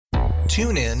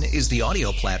TuneIn is the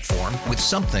audio platform with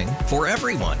something for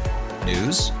everyone.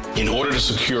 News. In order to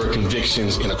secure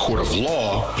convictions in a court of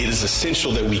law, it is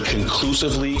essential that we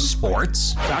conclusively.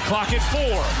 Sports. Shot clock at 4.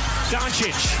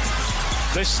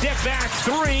 Doncic. The step back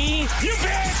 3. You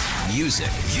bet. Music.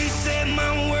 You set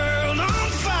my world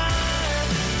on fire.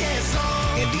 Yes,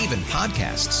 and even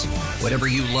podcasts. Whatever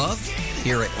you love,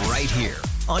 hear it right here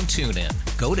on TuneIn.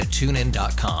 Go to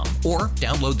TuneIn.com or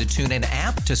download the TuneIn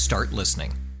app to start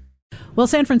listening. Well,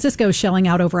 San Francisco is shelling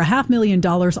out over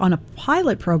 $500,000 on a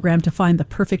pilot program to find the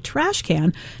perfect trash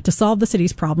can to solve the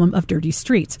city's problem of dirty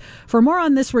streets. For more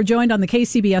on this, we're joined on the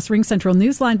KCBS Ring Central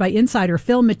Newsline by insider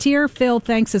Phil Matier. Phil,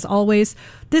 thanks as always.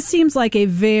 This seems like a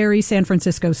very San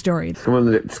Francisco story. One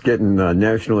that's getting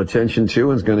national attention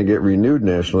too, and is going to get renewed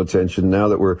national attention now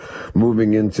that we're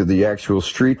moving into the actual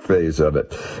street phase of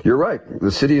it. You're right.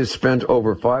 The city has spent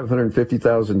over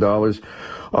 $550,000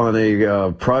 on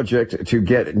a project to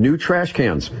get new trash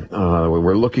cans.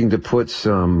 We're looking to put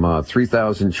some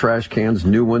 3,000 trash cans,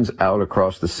 new ones, out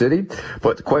across the city.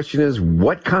 But the question is,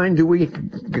 what kind do we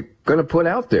going to put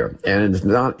out there? And it's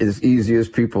not as easy as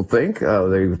people think.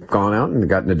 They've gone out and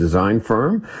gotten a design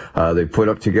firm. They put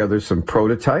up together some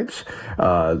prototypes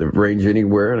that range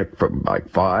anywhere from like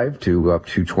 $5,000 to up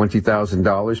to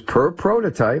 $20,000 per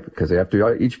prototype, because they have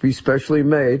to each be specially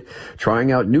made,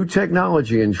 trying out new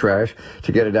technology in trash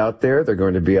to get it out there. They're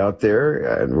going to be out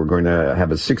there, and we're going to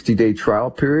have a 60-day trial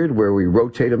period where we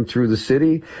rotate them through the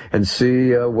city and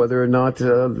see whether or not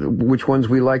which ones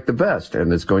we like the best.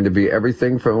 And it's going to be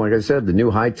everything from, like I said, the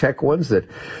new high-tech ones that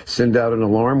send out an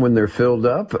alarm when they're filled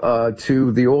up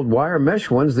to the old wire mesh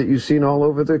ones that you've seen all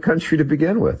over the country to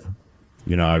begin with.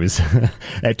 You know, I was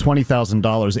at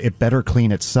 $20,000. It better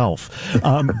clean itself.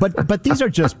 But these are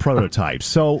just prototypes.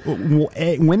 So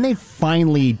when they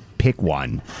finally pick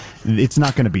one, it's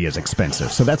not going to be as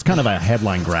expensive. So that's kind of a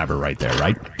headline grabber right there,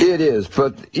 right? It is,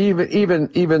 but even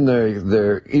when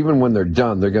they're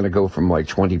done, they're going to go from like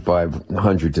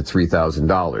 $2,500 to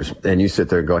 $3,000. And you sit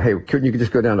there and go, hey, couldn't you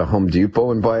just go down to Home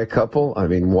Depot and buy a couple? I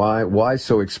mean, why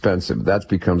so expensive? That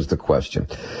becomes the question.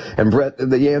 And Brett,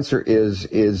 the answer is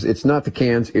it's not the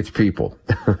cans, it's people.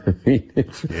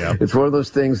 It's one of those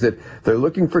things that they're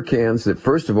looking for cans that,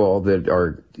 first of all, that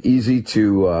are easy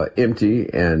to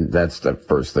empty, and that's the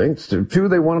first thing. Two,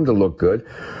 they want them to look good.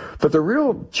 But the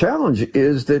real challenge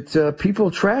is that people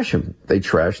trash them. They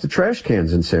trash the trash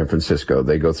cans in San Francisco.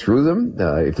 They go through them.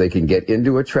 If they can get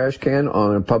into a trash can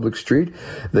on a public street,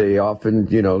 they often,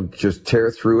 just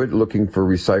tear through it looking for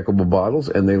recyclable bottles,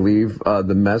 and they leave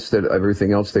the mess that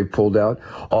everything else they pulled out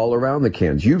all around the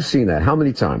cans. You've seen that. How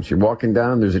many times? You're walking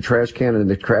down, there's a trash can, and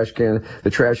the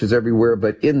trash is everywhere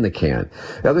but in the can.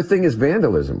 The other thing is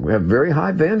vandalism. We have very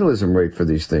high vandalism rate for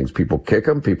these things. People kick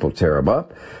them, people tear them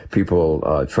up,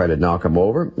 people try to knock them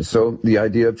over. So the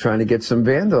idea of trying to get some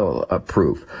vandal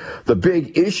proof. The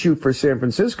big issue for San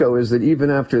Francisco is that even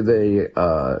after they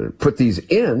put these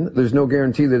in, there's no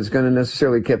guarantee that it's going to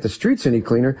necessarily get the streets any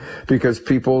cleaner, because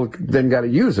people then got to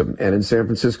use them. And in San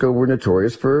Francisco, we're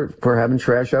notorious for having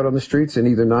trash out on the streets and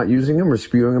either not using them or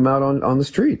spewing them out on the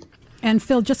street. And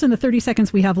Phil, just in the 30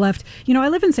 seconds we have left, I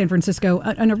live in San Francisco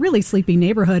in a really sleepy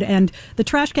neighborhood, and the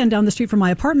trash can down the street from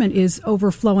my apartment is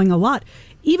overflowing a lot.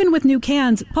 Even with new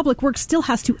cans, Public Works still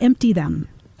has to empty them.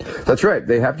 That's right.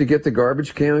 They have to get the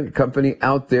garbage can company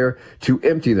out there to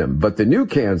empty them. But the new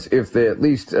cans, if they at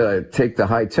least take the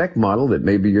high-tech model that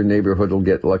maybe your neighborhood will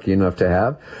get lucky enough to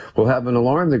have, will have an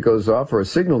alarm that goes off or a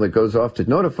signal that goes off to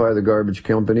notify the garbage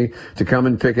company to come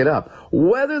and pick it up.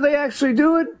 Whether they actually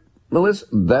do it, Melissa,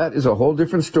 that is a whole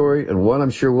different story, and one I'm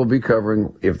sure we'll be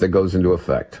covering if that goes into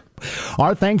effect.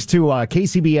 Our thanks to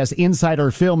KCBS insider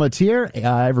Phil Matier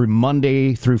every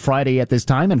Monday through Friday at this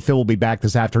time, and Phil will be back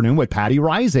this afternoon with Patty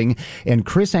Rising and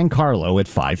Chris and Carlo at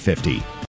 5:50.